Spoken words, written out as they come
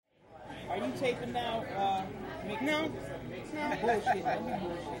taping now? Mickey? No. Bullshit. I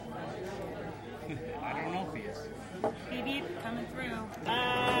don't know if he is. Beep beep, coming through.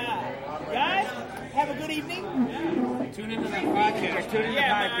 Guys, have a good evening. Tune into that podcast. Tune into the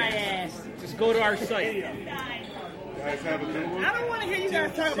My podcast. ass. Just go to our site. Guys, have a good one. I don't want to hear you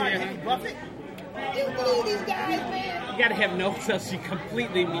guys talk about Jimmy Buffett. You believe these guys, man? You gotta have notes else you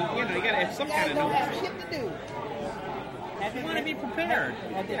completely mean. You know, you gotta have some You guys kind of don't have notes. shit to do. You want to be prepared.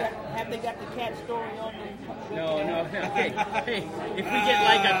 Have they got the cat story on them? No. Hey, if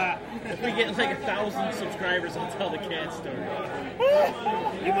we get like 1,000 subscribers, I'll tell the cat story.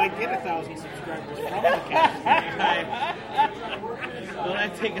 You might get 1,000 subscribers from the cat. Will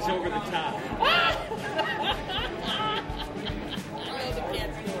that take us over the top?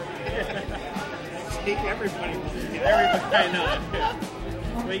 Take everybody. Everybody, I know.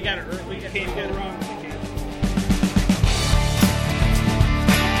 We got to earn. We Can't go wrong with the cat.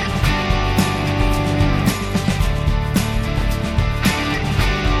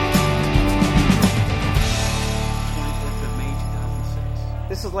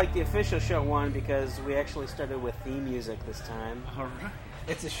 This is like the official show one because we actually started with theme music this time. All right.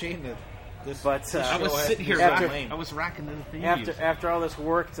 It's a shame that this. But I was sitting here I was rocking to the theme music. after all this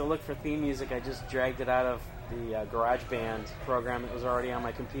work to look for theme music, I just dragged it out of the GarageBand program that was already on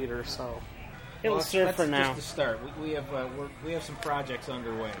my computer, so it'll serve for now. Just the start. We have some projects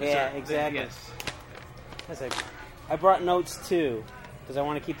underway. Yeah, exactly. Yes. I brought notes too because I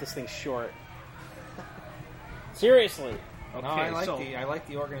want to keep this thing short. Seriously. Okay, no, I like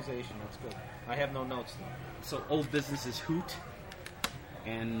the organization. That's good. I have no notes though. So old business is Hoot,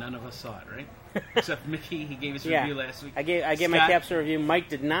 and none of us saw it, right? Except Mickey, he gave us a review last week. I gave my capsule review. Mike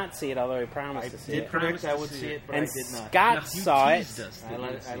did not see it, although he promised to see it. I did predict I would see it, but and I did not. Scott saw it. I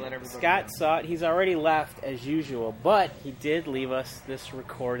let everybody Scott know. saw it. He's already left as usual, but he did leave us this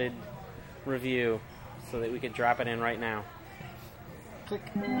recorded review so that we could drop it in right now. Click.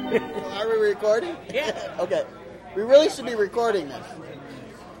 Are we recording? Yeah. Okay. We really should be recording this.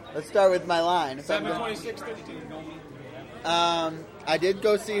 Let's start with my line. 7:26:32. I did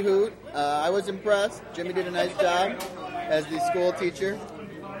go see Hoot. I was impressed. Jimmy did a nice job as the school teacher.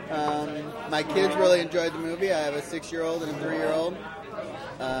 My kids really enjoyed the movie. I have a 6-year-old and a 3-year-old.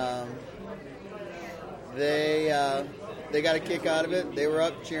 They got a kick out of it. They were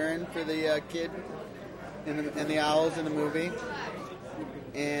up cheering for the kid and the owls in the movie.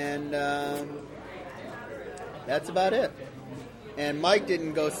 And that's about it. And Mike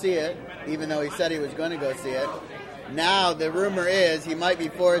didn't go see it, even though he said he was going to go see it. Now the rumor is he might be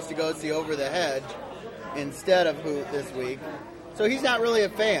forced to go see Over the Hedge instead of Hoot this week. So he's not really a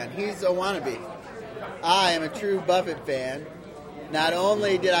fan. He's a wannabe. I am a true Buffett fan. Not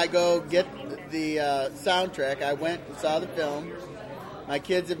only did I go get the soundtrack, I went and saw the film. My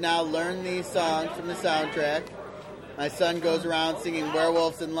kids have now learned these songs from the soundtrack. My son goes around singing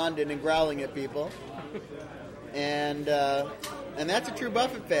Werewolves in London and growling at people. And that's a true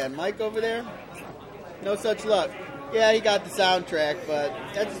Buffett fan. Mike over there, no such luck. Yeah, he got the soundtrack, but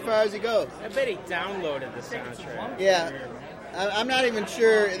that's as far as he goes. I bet he downloaded the soundtrack. Yeah, I'm not even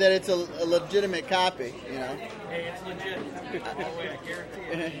sure that it's a legitimate copy, you know. Hey, it's legit. I guarantee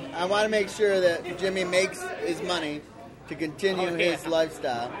it. I want to make sure that Jimmy makes his money to continue his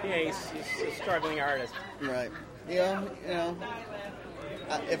lifestyle. Yeah, he's a struggling artist. Right. You know,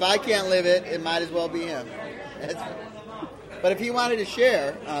 if I can't live it, it might as well be him. But if he wanted to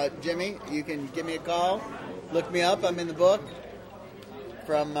share, Jimmy, you can give me a call. Look me up. I'm in the book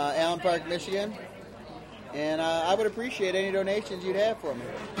from Allen Park, Michigan. And I would appreciate any donations you'd have for me.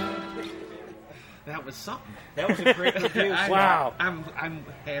 That was something. That was a great review. Wow. I'm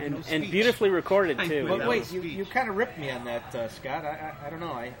having no speech. And beautifully recorded, too. But wait, you kind of ripped me on that, Scott. I don't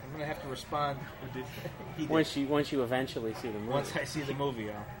know. I'm going to have to respond. Once you eventually see the movie. Once I see the movie,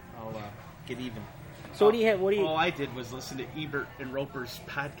 I'll get even. So what do you? All I did was listen to Ebert and Roper's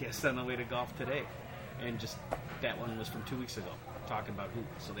podcast on the way to golf today, and just that one was from 2 weeks ago, talking about Hoot.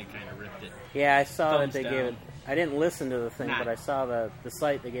 So they kind of ripped it. Yeah, I saw Thumbs that they down. gave it. I didn't listen to the thing, but I saw the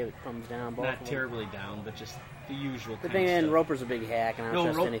site. They gave it thumbs down. Both Not terribly down, but just the usual. But kind of then stuff. Roper's a big hack, and I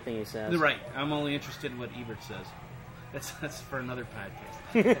don't trust anything he says. Right. I'm only interested in what Ebert says. That's for another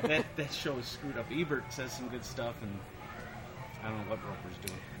podcast. that show is screwed up. Ebert says some good stuff, and I don't know what Roper's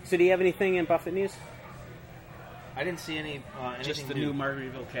doing. So do you have anything in Buffett news? I didn't see any. Just the new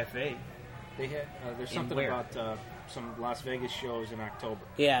Margaritaville Cafe. They had. There's something about some Las Vegas shows in October.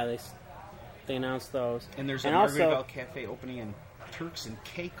 Yeah, they announced those. And there's a Margaritaville Cafe opening in Turks and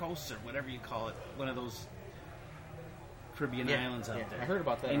Caicos, or whatever you call it, one of those Caribbean islands out there. I heard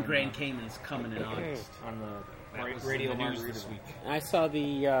about that. And Grand Cayman's coming in August. On That was Radio in the news Margarita this week. I saw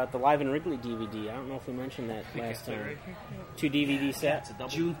the Live and Wrigley DVD. I don't know if we mentioned that last time. 2 DVD sets.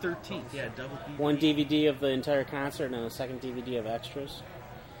 June 13th. Yeah, double DVD. One DVD of the entire concert and a second DVD of extras.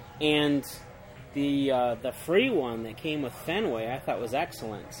 And the free one that came with Fenway I thought was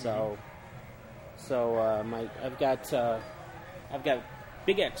excellent. So I've got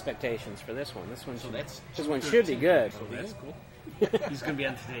big expectations for this one. This one should be good. So that's cool. He's going to be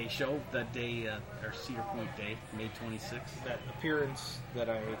on today's show, that day, our Cedar Point Day, May 26th. That appearance that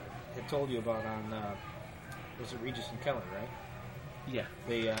I had told you about on, was it Regis and Keller, right? Yeah.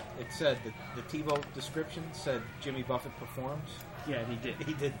 It said, the TiVo description said Jimmy Buffett performs. Yeah, and he did.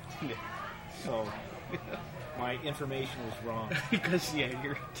 He did. So, my information was wrong. Because, yeah,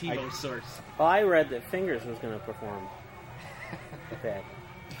 your TiVo source. Well, I read that Fingers was going to perform. Okay.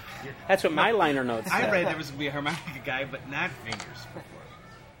 That's what my liner notes said. I read there was going to be a harmonica guy, but not Fingers before.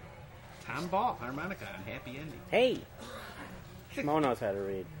 Tom Ball, harmonica on Happy Ending. Hey! Mo knows how to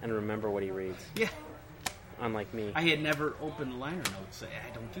read and remember what he reads. Yeah. Unlike me. I had never opened liner notes. I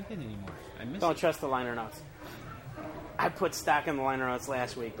don't do that anymore. I miss Don't it. trust the liner notes. I put stock in the liner notes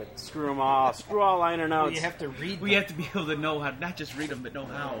last week, but screw them all. Screw all liner notes. Well, you have to read them. We have to be able to know how, not just read them, but know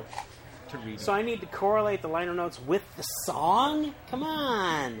how to read them. So I need to correlate the liner notes with the song? Come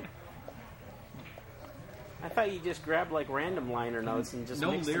on! I thought you just grabbed like random liner notes and just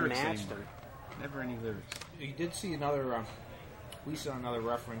no mixed and lyrics matched anymore. them. Never any lyrics. You did see another, we saw another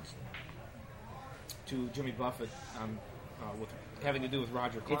reference to Jimmy Buffett with having to do with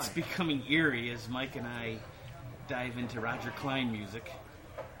Roger Klein. It's becoming eerie as Mike and I dive into Roger Klein music.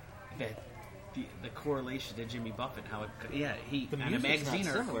 That the correlation to Jimmy Buffett, how he the on a music's magazine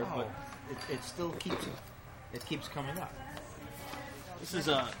not or similar, but it still keeps coming up. this is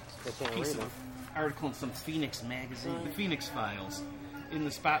a They can't piece read of them. article in some Phoenix magazine, the Phoenix Files, in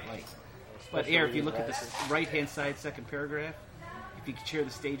the spotlight. But Especially if you reading look at the glasses. right-hand side, second paragraph, if you could share the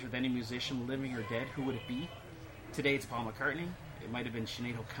stage with any musician, living or dead, who would it be? Today it's Paul McCartney. It might have been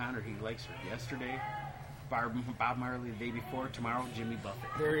Sinead O'Connor. He likes her. Yesterday, Bob Marley. The day before. Tomorrow, Jimmy Buffett.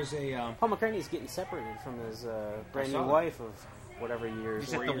 There is a Paul McCartney's getting separated from his brand I new saw that. wife of whatever years.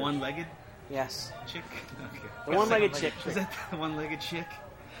 Is that the years. one-legged Yes. chick? Okay. The one-legged chick. Is that the one-legged chick?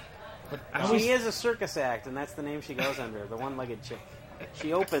 She is a circus act, and that's the name she goes under, the one-legged chick.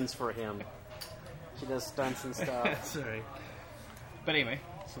 She opens for him. She does stunts and stuff. That's all right. But anyway,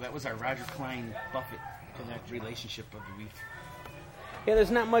 so that was our Roger Klein Buffett relationship of the week. Yeah,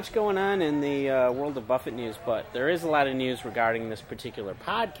 there's not much going on in the world of Buffett news, but there is a lot of news regarding this particular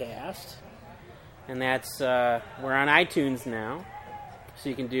podcast. And that's, we're on iTunes now. So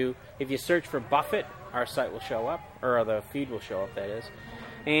you can do, if you search for Buffett, our site will show up, or the feed will show up, that is.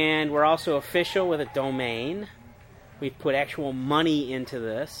 And we're also official with a domain. We've put actual money into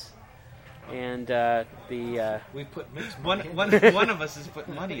this. And we put mixed One money of us has put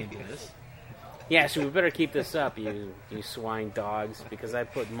money into this. yeah, so we better keep this up, you swine dogs, because I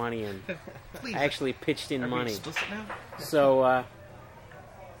put money in. Please. I actually pitched in Are we money. explicit now? So,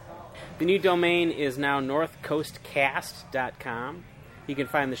 the new domain is now northcoastcast.com. You can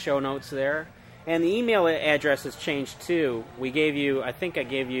find the show notes there. And the email address has changed too. I gave you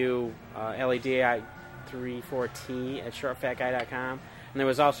LEDI34T at shortfatguy.com. And there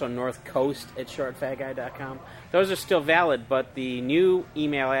was also northcoast at shortfatguy.com. Those are still valid, but the new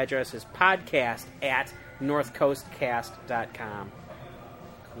email address is podcast at northcoastcast.com.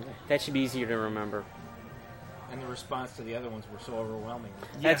 That should be easier to remember. and the response to the other ones were so overwhelming.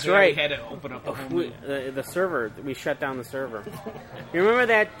 That's we right. had to open up a whole The server, we shut down the server. You remember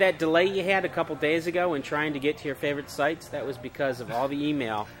that delay you had a couple days ago in trying to get to your favorite sites? That was because of all the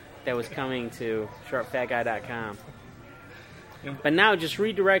email that was coming to shortfatguy.com. But now just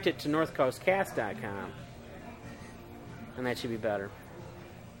redirect it to northcoastcast.com. And that should be better.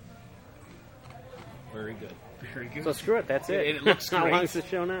 Very good. Very good. So screw it, that's it. It looks How great. long's the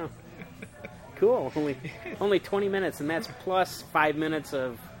show now? Cool. Only 20 minutes, and that's plus 5 minutes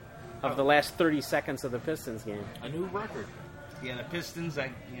of the last 30 seconds of the Pistons game. A new record. Yeah, the Pistons,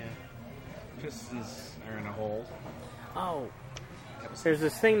 Pistons are in a hole. Oh, there's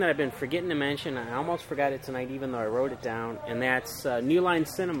this thing that I've been forgetting to mention. I almost forgot it tonight, even though I wrote it down, and that's New Line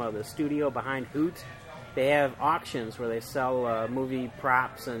Cinema, the studio behind Hoot. They have auctions where they sell movie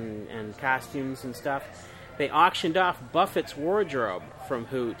props and costumes and stuff. They auctioned off Buffett's wardrobe from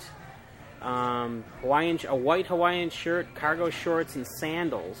Hoot. A white Hawaiian shirt, cargo shorts, and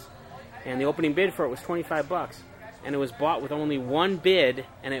sandals. And the opening bid for it was $25. And it was bought with only one bid,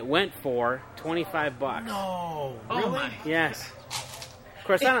 and it went for $25. No, Oh my! Yes. Of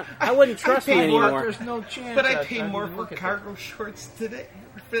course, I wouldn't trust me pay more. anymore. There's no chance. But I pay more didn't for look at cargo shorts today.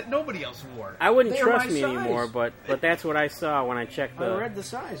 that nobody else wore. I wouldn't They're trust my me size. anymore, but that's what I saw when I checked I the. read the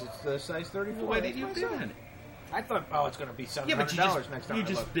size. It's the size 34. Why did you That's bid my size. on it? I thought, it's going to be $700 Yeah, but next time. you I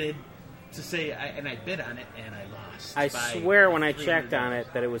just look. bid to say, I bid on it and I lost. I by swear when I $300. checked on it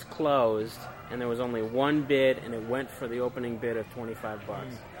that it was closed and there was only one bid and it went for the opening bid of $25.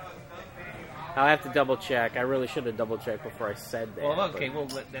 I'll have to double check. I really should have double checked before I said that. Well, okay,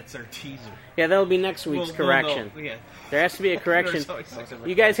 but- that's our teaser. Yeah, that'll be next week's We'll correction. know, yeah. There has to be a correction. We're so excited.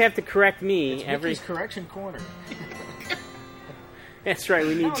 You guys have to correct me It's every. Mickey's Correction Corner. That's right.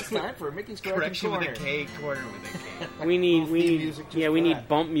 We need. Now it's time for Mickey's Correction Correction with Corner. a K, corner with a K. We need. Little We theme need. music just Yeah, for we need that.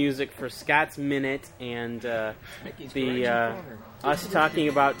 bump music for Scott's Minute and Mickey's the Correction Corner. us talking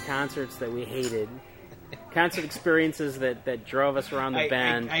about concerts that we hated, concert experiences that drove us around the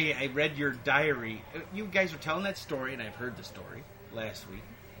bend. I read your diary. You guys were telling that story, and I've heard the story last week.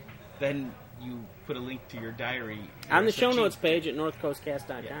 Then you put a link to your diary On the So show geez, notes page at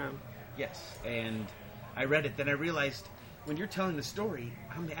northcoastcast.com. Yes, and I read it. Then I realized when you're telling the story,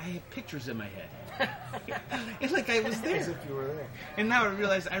 I have pictures in my head. It's like I was As there. if you were there. And now I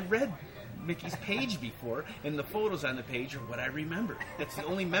realize I read Mickey's page before, and the photos on the page are what I remember. That's the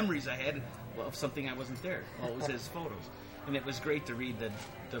only memories I had of something I wasn't there. Well, it was his photos. And it was great to read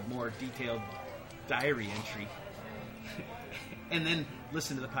the more detailed diary entry. And then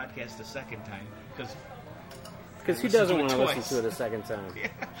listen to the podcast a second time, Because who Listen doesn't to it want to listen twice. to it a second time?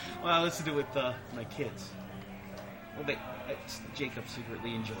 well, I listened to it with my kids. Well, Jacob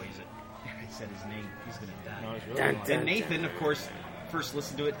secretly enjoys it. I said his name. He's going to die. No, it's really Dun, not. dun, And Nathan, of course, first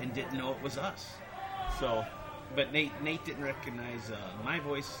listened to it and didn't know it was us. So, but Nate didn't recognize my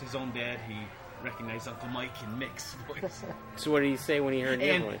voice, his own dad. He recognized Uncle Mike and Mick's voice. So what did he say when he heard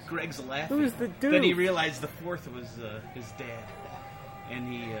your And voice? Greg's laughing. Who's the dude? Then he realized the fourth was his dad, and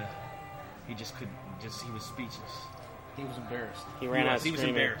he just couldn't. He was speechless. He was embarrassed. He ran out He was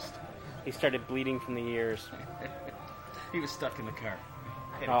screaming. embarrassed. He started bleeding from the ears. He was stuck in the car.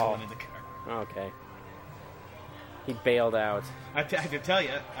 Had to Oh. pull into the car. Okay. He bailed out. I have to tell you,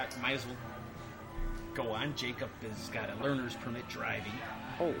 I might as well go on. Jacob has got a learner's permit driving.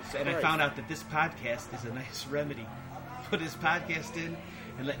 Oh, And I found out that this podcast is a nice remedy. Put his podcast in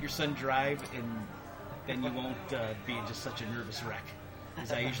and let your son drive, and then you won't be in just such a nervous wreck.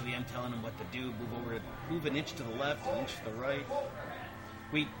 As I usually am telling him what to do, move an inch to the left, an inch to the right.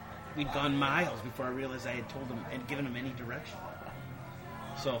 We'd gone miles before I realized I had told him and given him any direction.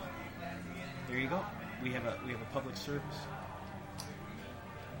 So there you go. We have a public service.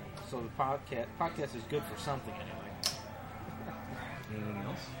 So the podcast is good for something anyway. Anything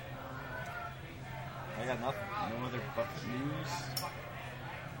else? I got nothing. No other Buffett news.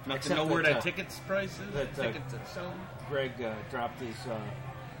 Nothing. Except No word that, on tickets prices. that, tickets that sell. Greg dropped his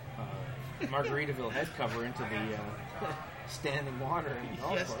Margaritaville head cover into the standing water in the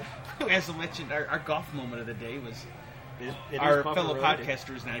golf Yes. course. As I mentioned, our golf moment of the day was It is our Buffett fellow related. podcaster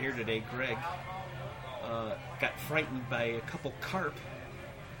who's not here today, Greg, got frightened by a couple carp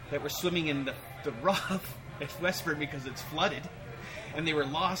that were swimming in the rough at Westford because it's flooded, and they were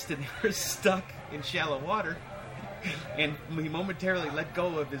lost and they were stuck in shallow water. And he momentarily let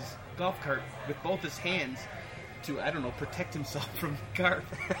go of his golf cart with both his hands to, I don't know, protect himself from the carp.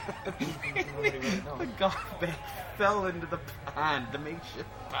 The golf bag fell into the pond, the makeshift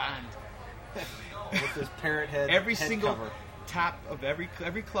pond. With this parrot head Every head single cover. top of every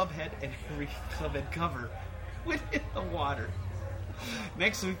club head and every club head cover went in the water.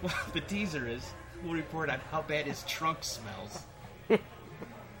 Next week, what the teaser is, we'll report on how bad his trunk smells.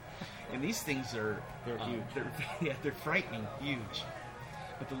 And these things are They're huge. They're frightening, huge.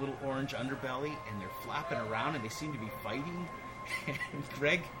 With the little orange underbelly, and they're flopping around, and they seem to be fighting. And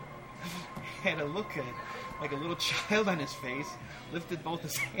Greg had a look at like a little child on his face, lifted both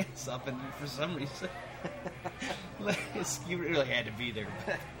his hands up, and for some reason, you really had to be there.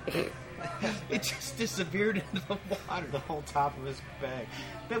 It just disappeared into the water. The whole top of his bag.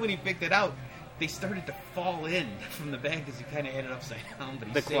 Then when he picked it out, they started to fall in from the bag because he kind of had it upside down, but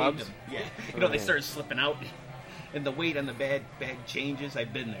he The saved clubs? them. Yeah, they started slipping out, and the weight on the bag changes.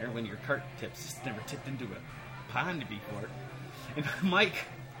 I've been there when your cart tips. It's never tipped into a pond before. And Mike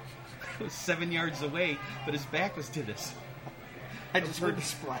was 7 yards away, but his back was to this. I just heard the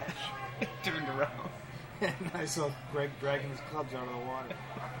splash. Turned around And I saw Greg dragging his clubs out of the water.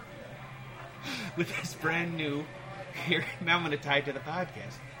 with his brand new. Here now, I'm going to tie it to the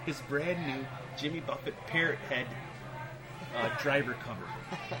podcast. His brand new Jimmy Buffett parrot head driver cover,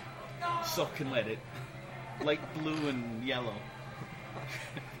 soaking wet, it light blue and yellow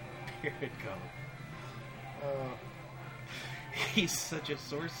parrot cover. He's such a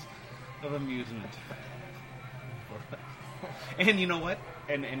source of amusement. And you know what?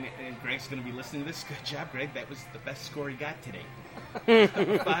 And Greg's going to be listening to this. Good job, Greg. That was the best score he got today.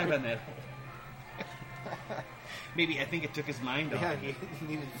 5 on that hole. Maybe I think it took his mind off. Yeah, he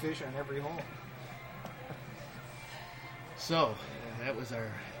needed fish on every hole. So, that was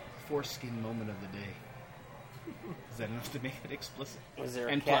our foreskin moment of the day. Is that enough to make it explicit? Was there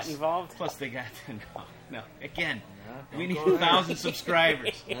a And cat plus, involved? Plus, they got no. Again, No, we don't need go there. 1,000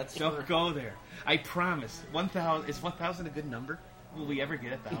 subscribers. That's Don't true. go there. I promise. 1,000 is 1,000 a good number? Will we ever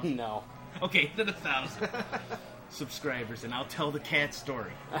get 1,000? No. Okay, then 1,000 subscribers, and I'll tell the cat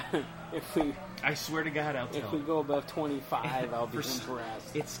story. I swear to God, I'll tell. If we go above 25, I'll be For s-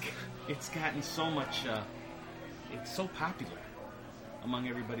 impressed. It's gotten so much. It's so popular among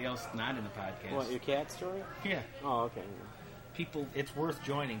everybody else not in the podcast. What, your cat story? Yeah, Oh, okay. people. It's worth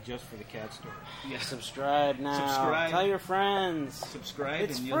joining just for the cat story. Yeah, Subscribe now. Subscribe. Tell your friends. subscribe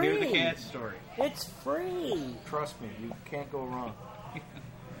It's and you'll hear the free. cat story. It's free. Trust me, you can't go wrong.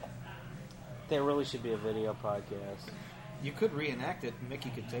 There really should be a video podcast. You could reenact it, and Mickey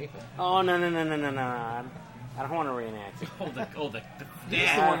could tape it. Oh, no. I don't want to reenact it. The He's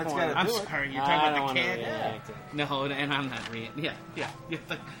yeah. the one that's got to I'm do it. sorry, you're I talking don't about want the to cat. reenact it. No, and I'm not Yeah. You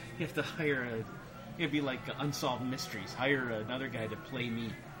have to hire a. It'd be like Unsolved Mysteries. Hire another guy to play me.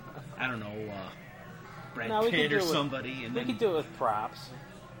 I don't know, Brad No, we could Pitt do or it with- somebody, and We then could do it with props.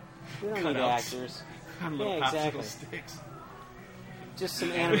 We don't need Cutouts. actors. on little Yeah, popsicle exactly. sticks. Just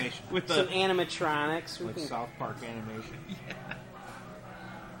some Animation. With the- some animatronics. We Like can, South Park animation.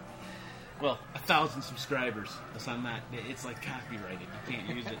 Well, 1,000 subscribers. So I'm not. It's like copyrighted. You can't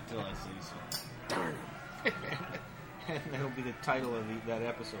use it until I say so. darn it. And that'll be the title of that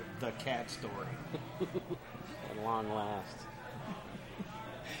episode, The Cat Story. At long last.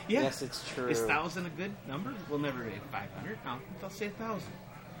 Yeah. Yes, it's true. Is 1,000 a good number? We'll never get 500. No, I'll say 1,000.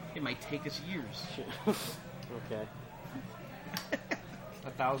 It might take us years. Okay.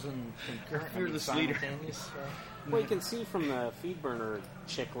 1,000 concurrent, Fearless leader. simultaneous. Well, you can see from the feed burner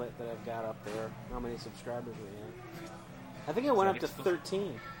chiclet that I've got up there how many subscribers we have. I think it went up to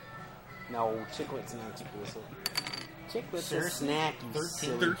 13. No, chiclet's not exclusive. Chiclet's Seriously? a snacky.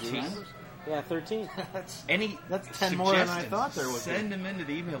 13? 13? Yeah, 13. That's 10 more than I thought there would be. Send them into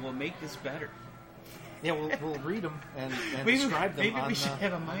the email. We'll make this better. Yeah, we'll read them and Maybe, describe them maybe on we should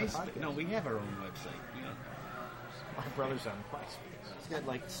have a on the MySpace. podcast. No, we have our own website. You know. My brother's on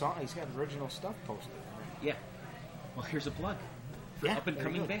MySpace. He's got he's got original stuff posted. Yeah. Well, here's a plug for up and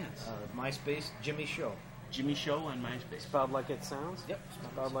coming bands. MySpace, Jimmy Show. Jimmy Show on MySpace. Spelled like it sounds? Yep.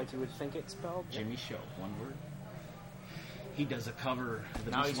 Spelled like you would think it's spelled? Jimmy Show, one word. He does a cover of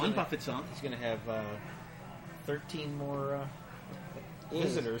at Now least he's one gonna- Buffett song. He's going to have 13 more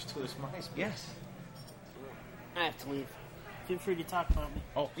visitors to his MySpace. Yes. I have to leave. Feel free to talk about me.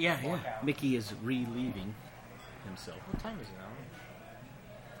 Oh, yeah. Mickey is relieving himself. What time is it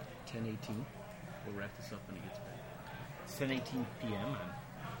now? 10:18. We'll wrap this up when he gets back. It's 10:18 p.m. on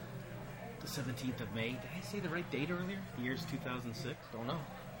the 17th of May. Did I say the right date earlier? The year's 2006. Don't know.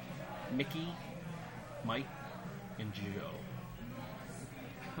 Mickey, Mike, and Joe.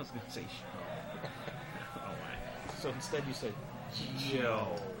 I was going to say Joe. Oh, why? So instead you say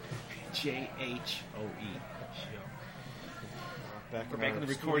Joe. Joe. We're back in the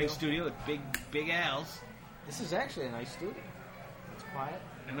recording studio at Big Al's. This is actually a nice studio. It's quiet.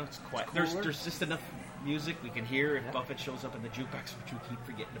 I know it's quiet. It's cooler. There's just enough music we can hear if Yeah. Buffett shows up in the jukebox, which we keep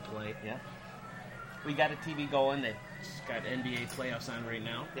forgetting to play. Yeah. We got a TV going that's got NBA playoffs on right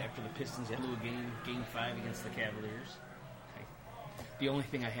now. After the Pistons blew a game 5 against the Cavaliers. The only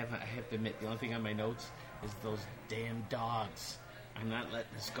thing I have to admit, the only thing on my notes is those damn dogs. I'm not letting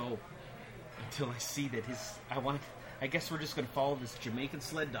this go until I see that I guess we're just going to follow this Jamaican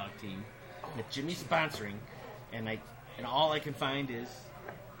sled dog team that Jimmy's sponsoring, and all I can find is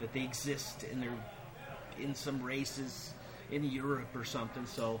that they exist and they're in some races in Europe or something.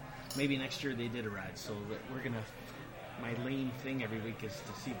 So maybe next year they did a ride. So we're gonna. My lame thing every week is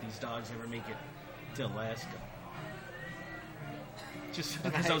to see if these dogs ever make it to Alaska. Just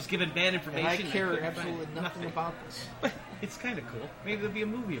because I was given bad information. And I care couldn't absolutely find nothing about this. But it's kind of cool. Maybe there'll be a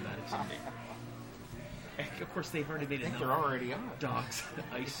movie about it someday. Of course, they've already made I think it. they're already on. Dogs,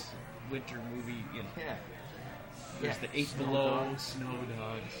 ice, winter movie. You know. Yeah. There's Yeah, the 8 Snow Below, Dogs. Snow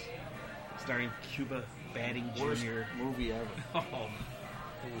Dogs, starring Cuba Batting Worst Jr. movie ever. Oh,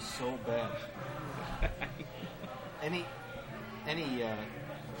 It was so bad. Any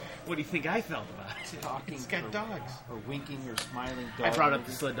what do you think I felt about it? talking It's got or, dogs. or winking or smiling dog I brought up the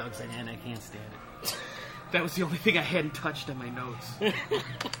movie? sled dogs and I can't stand it. That was the only thing I hadn't touched on my notes.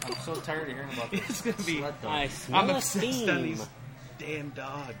 I'm so tired of hearing about this. It's going to be... sled dog. I smell I'm a obsessed steam. on these damn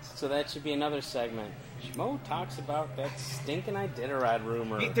dogs. So that should be another segment. Schmo talks about that stinking Iditarod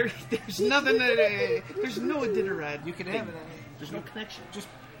rumor. There's nothing. There's no Iditarod. You could have it. There's no connection. Just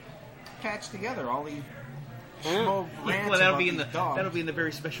patch together all these Huh? schmo rants Well, that'll about be in these the dogs. that'll be in the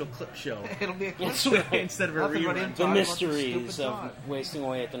very special clip show. It'll be a clip That's show. right. Instead of a Nothing but rerun. him The talking about mysteries stupid of dog. wasting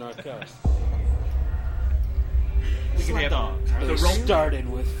away at the North Coast. We can have dogs. They the started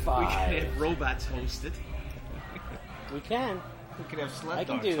with we can 5. have robots host it. We can. We could have sled I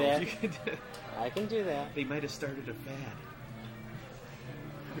can dogs. do that. You could, I can do that. they might have started a fad.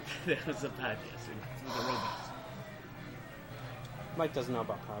 That was a podcast with the robots. Mike doesn't know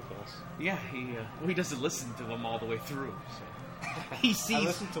about podcasts. Yeah, he doesn't listen to them all the way through. So. He sees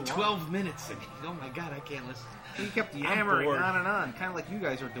listened to one. 12 minutes and oh my god, I can't listen. He kept I'm yammering bored. on and on, kind of like you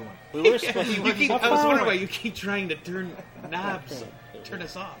guys are doing. We were supposed to You keep, I was wondering why you keep trying to turn knobs, turn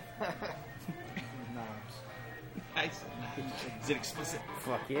us off. Knobs. I said knobs. Is it explicit?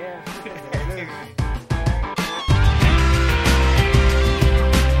 Fuck yeah.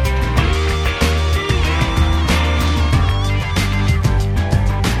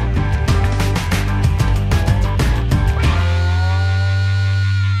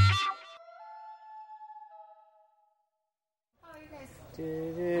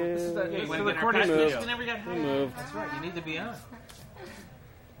 This is the You wanna the get our recording podcast? studio. We never got We hired. moved. That's right. You need to be on.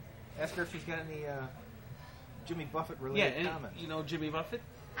 Ask her if she's got any Jimmy Buffett Yeah, related and, comments. you know Jimmy Buffett?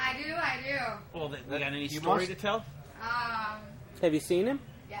 I do. Well, we got any You story must- to tell? Have you seen him?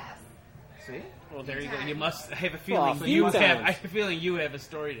 Yes. See? Well, there you go. You must. I have a Well, feeling a you few have. times. I have a feeling you have a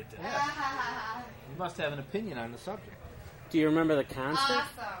story to tell. You must have an opinion on the subject. Do you remember the concert? Awesome.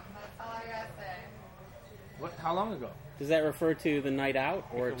 That's all I gotta say. What? How long ago? Does that refer to the night out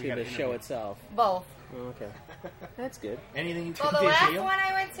or we to got the an show interview. itself? Both. Oh, okay. That's good. Anything you Well, can the last do? one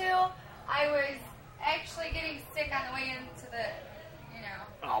I went to, I was actually getting sick on the way into the, you know.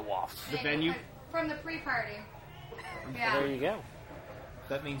 Oh, wow. The venue? From the pre-party. There Yeah. you go.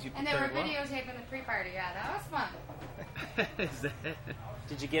 That means you And they were prepared well. videotaping the pre-party. Yeah, that was fun. Is that?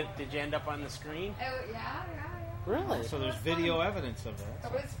 Did you end up on the screen? Yeah. Really? So there's video evidence of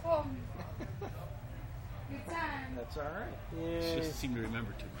that. It was cool. Good time. That's all right. She Yeah. doesn't seem to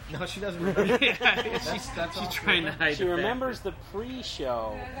remember too much. No, she doesn't remember. She's all trying to hide She the fact remembers the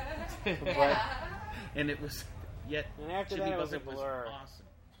pre-show, Yeah. and it was yet and after Jimmy that it was a Buffett blur. awesome.